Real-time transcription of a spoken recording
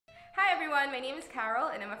everyone, my name is Carol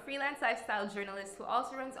and I'm a freelance lifestyle journalist who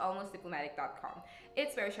also runs almostdiplomatic.com.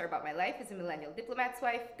 It's where I share about my life as a millennial diplomat's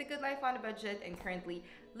wife, the good life on a budget, and currently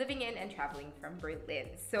living in and traveling from Berlin.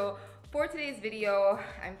 So for today's video,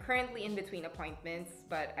 I'm currently in between appointments,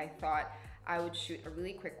 but I thought I would shoot a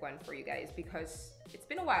really quick one for you guys because it's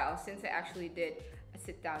been a while since I actually did a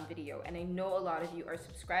sit-down video, and I know a lot of you are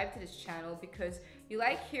subscribed to this channel because you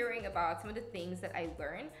like hearing about some of the things that I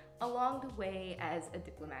learned along the way as a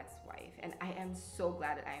diplomat's wife, and I am so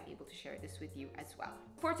glad that I am able to share this with you as well.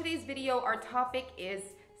 For today's video, our topic is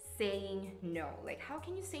saying no. Like, how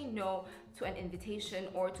can you say no to an invitation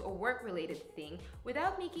or to a work-related thing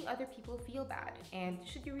without making other people feel bad? And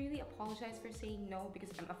should you really apologize for saying no? Because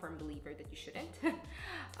I'm a firm believer that you shouldn't.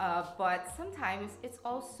 But sometimes it's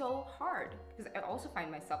also hard because I also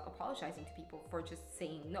find myself apologizing to people for just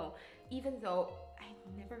saying no, even though I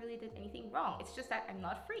never really did anything wrong. It's just that I'm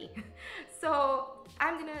not free. So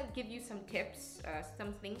I'm gonna give you some tips,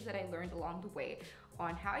 some things that I learned along the way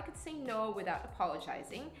on how I could say no without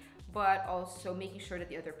apologizing, but also making sure that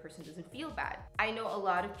the other person doesn't feel bad. I know a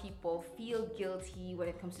lot of people feel guilty when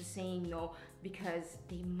it comes to saying no because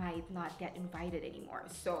they might not get invited anymore.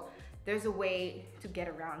 So there's a way to get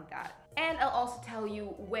around that. And I'll also tell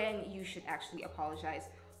you when you should actually apologize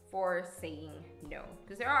for saying no,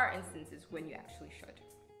 because there are instances when you actually should.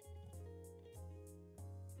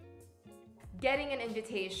 Getting an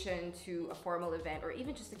invitation to a formal event or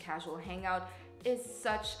even just a casual hangout is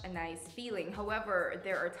such a nice feeling. However,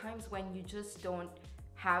 there are times when you just don't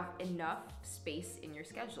have enough space in your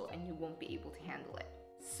schedule and you won't be able to handle it.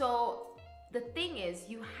 So the thing is,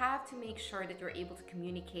 you have to make sure that you're able to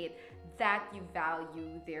communicate that you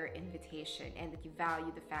value their invitation and that you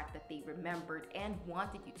value the fact that they remembered and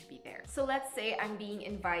wanted you to be there. So let's say I'm being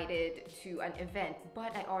invited to an event,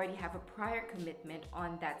 but I already have a prior commitment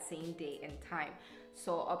on that same day and time.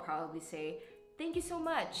 So I'll probably say, "Thank you so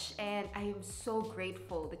much, and I am so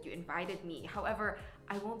grateful that you invited me. However,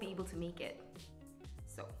 I won't be able to make it."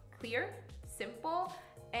 So clear, simple,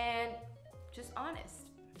 and just honest.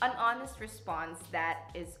 An honest response that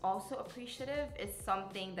is also appreciative is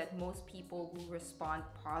something that most people will respond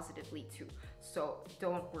positively to. So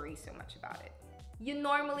don't worry so much about it. You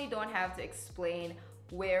normally don't have to explain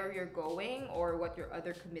where you're going or what your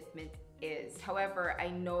other commitment is. However, I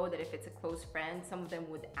know that if it's a close friend, some of them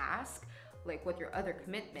would ask like what your other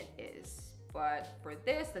commitment is. But for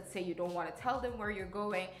this, let's say you don't want to tell them where you're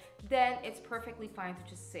going, then it's perfectly fine to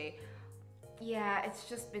just say, "Yeah, it's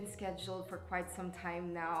just been scheduled for quite some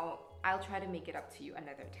time now. I'll try to make it up to you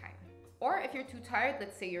another time." Or if you're too tired,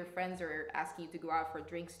 let's say your friends are asking you to go out for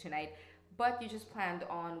drinks tonight, but you just planned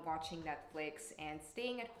on watching Netflix and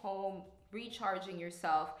staying at home, recharging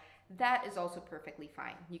yourself, that is also perfectly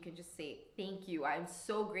fine. You can just say, "Thank you, I'm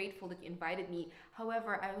so grateful that you invited me.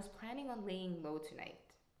 However, I was planning on laying low tonight."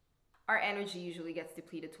 Our energy usually gets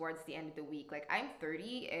depleted towards the end of the week. Like, I'm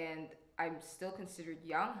 30 and I'm still considered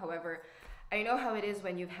young. However, I know how it is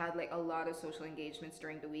when you've had like a lot of social engagements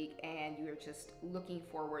during the week and you're just looking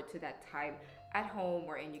forward to that time at home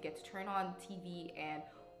wherein you get to turn on TV and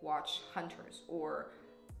watch Hunters or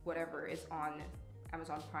whatever is on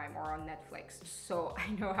Amazon Prime or on Netflix. So I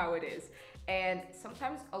know how it is. And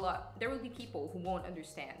sometimes there will be people who won't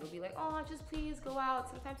understand. They'll be like, "Oh, just please go out."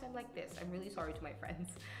 Sometimes I'm like this. I'm really sorry to my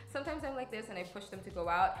friends. Sometimes I'm like this and I push them to go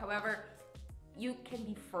out. However, you can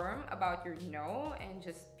be firm about your no and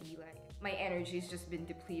just be like, "My energy's just been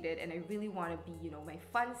depleted and I really want to be, my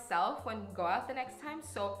fun self when we go out the next time,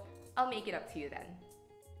 so I'll make it up to you then."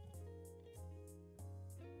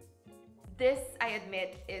 This, I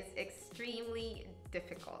admit, is extremely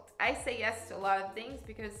difficult. I say yes to a lot of things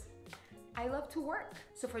because I love to work.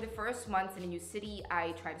 So for the first months in a new city,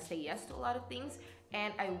 I try to say yes to a lot of things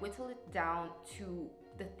and I whittle it down to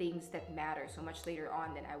the things that matter. So much later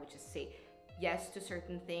on, then I would just say yes to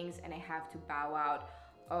certain things and I have to bow out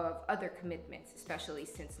of other commitments, especially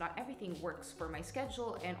since not everything works for my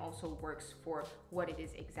schedule and also works for what it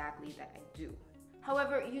is exactly that I do.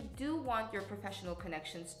 However, you do want your professional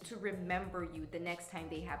connections to remember you the next time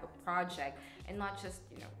they have a project and not just,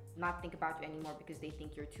 not think about you anymore because they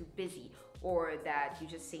think you're too busy or that you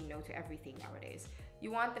just say no to everything nowadays.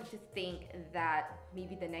 You want them to think that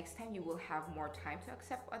maybe the next time you will have more time to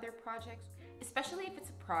accept other projects, especially if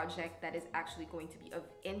it's a project that is actually going to be of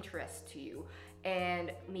interest to you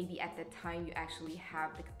and maybe at the time you actually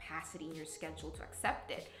have the capacity in your schedule to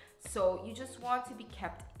accept it. So you just want to be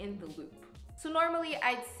kept in the loop. So normally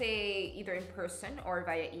I'd say either in person or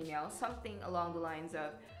via email, something along the lines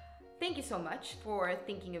of, "Thank you so much for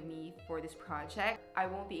thinking of me for this project. I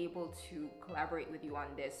won't be able to collaborate with you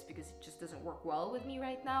on this because it just doesn't work well with me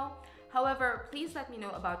right now. However, please let me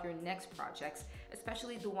know about your next projects,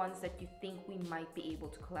 especially the ones that you think we might be able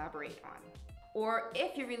to collaborate on. Or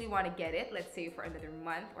if you really want to get it, let's say for another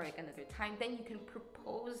month or like another time, then you can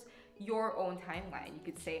propose your own timeline. You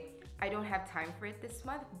could say, I don't have time for it this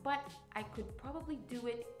month, but I could probably do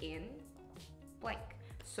it in blank.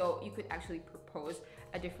 So you could actually propose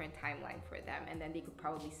a different timeline for them, and then they could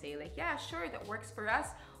probably say like, yeah, sure, that works for us.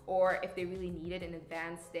 Or if they really need it in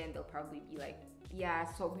advance, then they'll probably be like, yeah,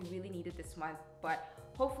 so we really need it this month, but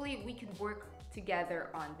hopefully we could work together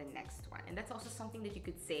on the next one. And that's also something that you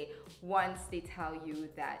could say once they tell you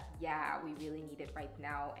that, yeah, we really need it right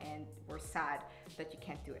now and we're sad that you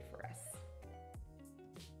can't do it for us.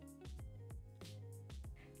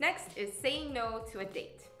 Next is saying no to a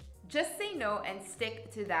date. Just say no and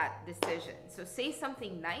stick to that decision. So say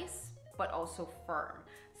something nice, but also firm.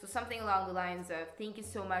 So something along the lines of, thank you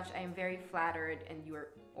so much, I am very flattered and you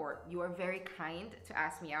are very kind to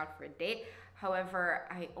ask me out for a date. However,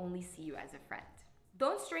 I only see you as a friend.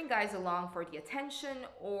 Don't string guys along for the attention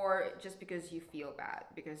or just because you feel bad,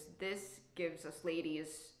 because this gives us ladies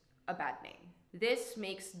a bad name. This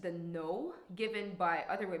makes the no given by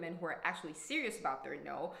other women who are actually serious about their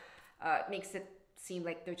no, makes it seem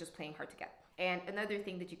like they're just playing hard to get. And another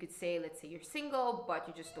thing that you could say, let's say you're single, but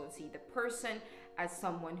you just don't see the person as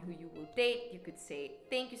someone who you will date. You could say,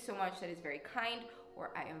 thank you so much, that is very kind,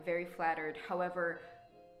 or I am very flattered. However,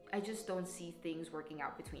 I just don't see things working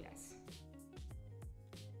out between us.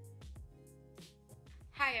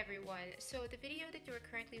 Hi everyone, so the video that you are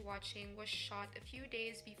currently watching was shot a few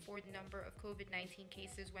days before the number of COVID-19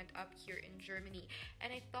 cases went up here in Germany,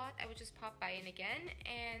 and I thought I would just pop by in again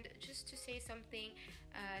and just to say something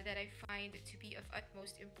that I find to be of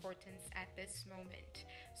utmost importance at this moment.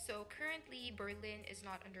 So currently Berlin is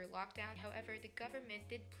not under lockdown, however the government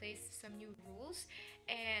did place some new rules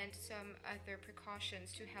and some other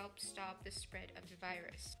precautions to help stop the spread of the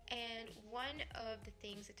virus. And one of the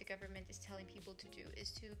things that the government is telling people to do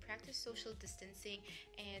is to practice social distancing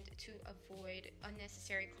and to avoid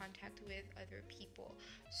unnecessary contact with other people.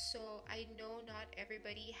 So I know not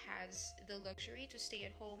everybody has the luxury to stay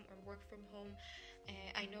at home or work from home.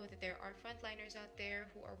 I know that there are frontliners out there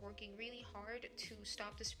who are working really hard to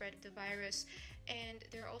stop the spread of the virus, and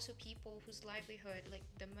there are also people whose livelihood, like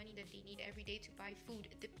the money that they need every day to buy food,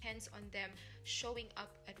 depends on them showing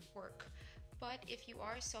up at work. But if you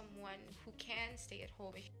are someone who can stay at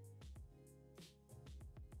home,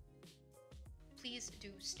 please do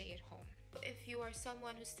stay at home. If you are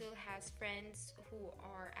someone who still has friends who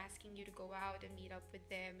are asking you to go out and meet up with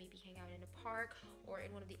them, maybe hang out in a park or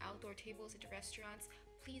in one of the outdoor tables at the restaurants,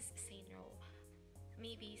 please say no.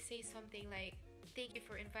 Maybe say something like, thank you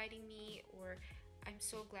for inviting me, or I'm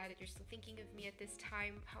so glad that you're still thinking of me at this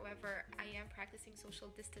time. However, I am practicing social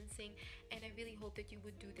distancing and I really hope that you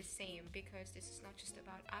would do the same, because this is not just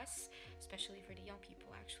about us, especially for the young people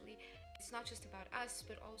actually. It's not just about us,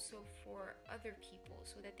 but also for other people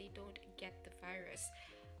so that they don't get the virus.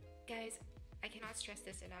 Guys, I cannot stress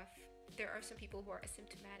this enough. There are some people who are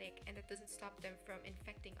asymptomatic and that doesn't stop them from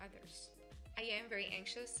infecting others. I am very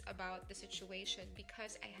anxious about the situation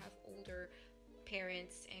because I have older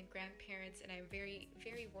parents and grandparents, and I'm very,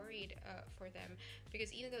 very worried for them,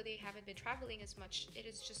 because even though they haven't been traveling as much, it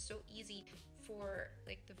is just so easy for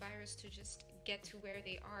like the virus to just get to where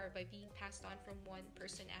they are by being passed on from one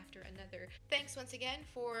person after another. Thanks once again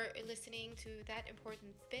for listening to that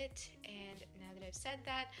important bit, and now that I've said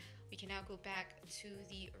that, we can now go back to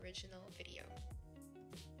the original video.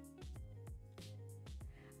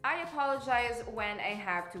 I apologize when I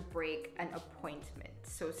have to break an appointment.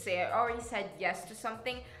 So say I already said yes to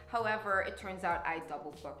something, however, it turns out I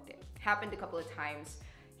double booked it. Happened a couple of times.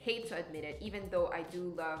 Hate to admit it, even though I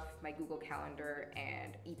do love my Google Calendar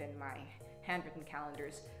and even my handwritten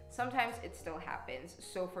calendars, sometimes it still happens.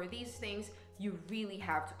 So for these things, you really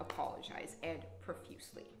have to apologize, and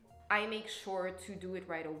profusely. I make sure to do it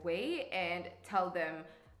right away and tell them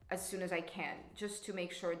as soon as I can, just to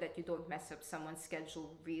make sure that you don't mess up someone's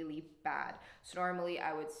schedule really bad. So normally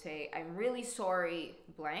I would say, I'm really sorry,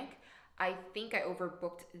 blank. I think I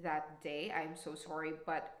overbooked that day. I'm so sorry,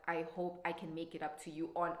 but I hope I can make it up to you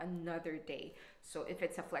on another day. So if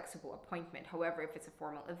it's a flexible appointment. However, if it's a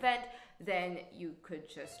formal event, then you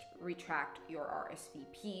could just retract your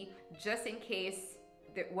RSVP just in case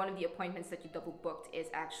one of the appointments that you double booked is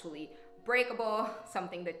actually breakable,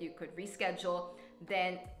 something that you could reschedule.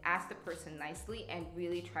 Then ask the person nicely and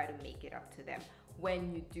really try to make it up to them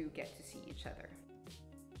when you do get to see each other.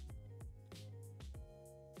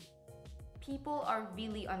 People are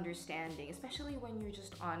really understanding, especially when you're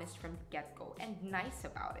just honest from the get-go and nice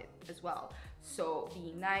about it as well. So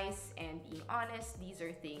being nice and being honest, these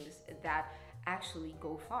are things that actually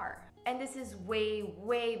go far. And this is way,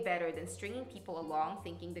 way better than stringing people along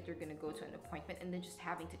thinking that you're gonna go to an appointment and then just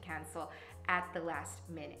having to cancel at the last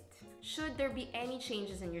minute. Should there be any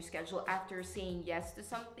changes in your schedule after saying yes to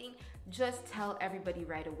something, just tell everybody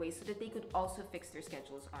right away so that they could also fix their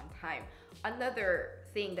schedules on time. Another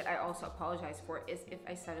thing that I also apologize for is if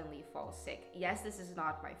I suddenly fall sick. Yes, this is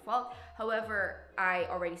not my fault. However, I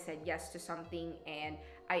already said yes to something and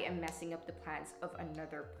I am messing up the plans of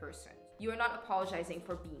another person. You are not apologizing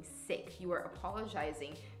for being sick. You are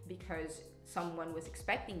apologizing because someone was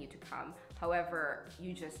expecting you to come. However,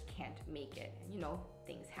 you just can't make it. And you know,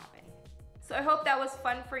 things happen. So I hope that was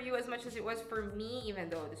fun for you as much as it was for me, even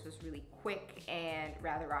though this was really quick and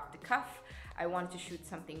rather off the cuff. I wanted to shoot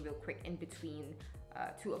something real quick in between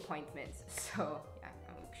 2 appointments. So yeah,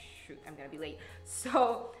 oh, shoot, I'm gonna be late.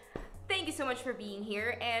 So thank you so much for being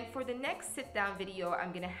here. And for the next sit down video,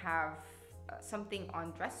 I'm gonna have something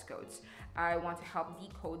on dress codes. I want to help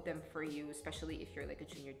decode them for you, especially if you're like a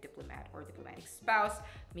junior diplomat or diplomatic spouse.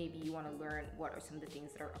 Maybe you want to learn what are some of the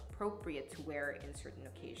things that are appropriate to wear in certain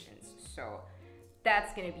occasions. So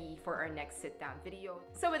that's gonna be for our next sit down video.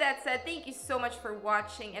 So with that said, thank you so much for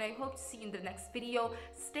watching and I hope to see you in the next video.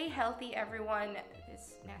 Stay healthy, everyone.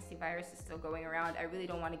 This nasty virus is still going around. I really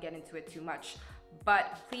don't want to get into it too much.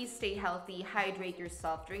 But please stay healthy, hydrate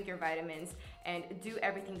yourself, drink your vitamins, and do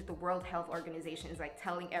everything that the World Health Organization is like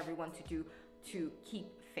telling everyone to do to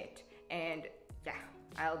keep fit. And yeah,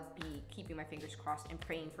 I'll be keeping my fingers crossed and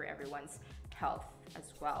praying for everyone's health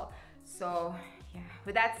as well. So yeah,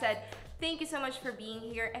 with that said, thank you so much for being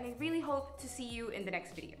here and I really hope to see you in the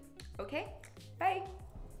next video. Okay, bye.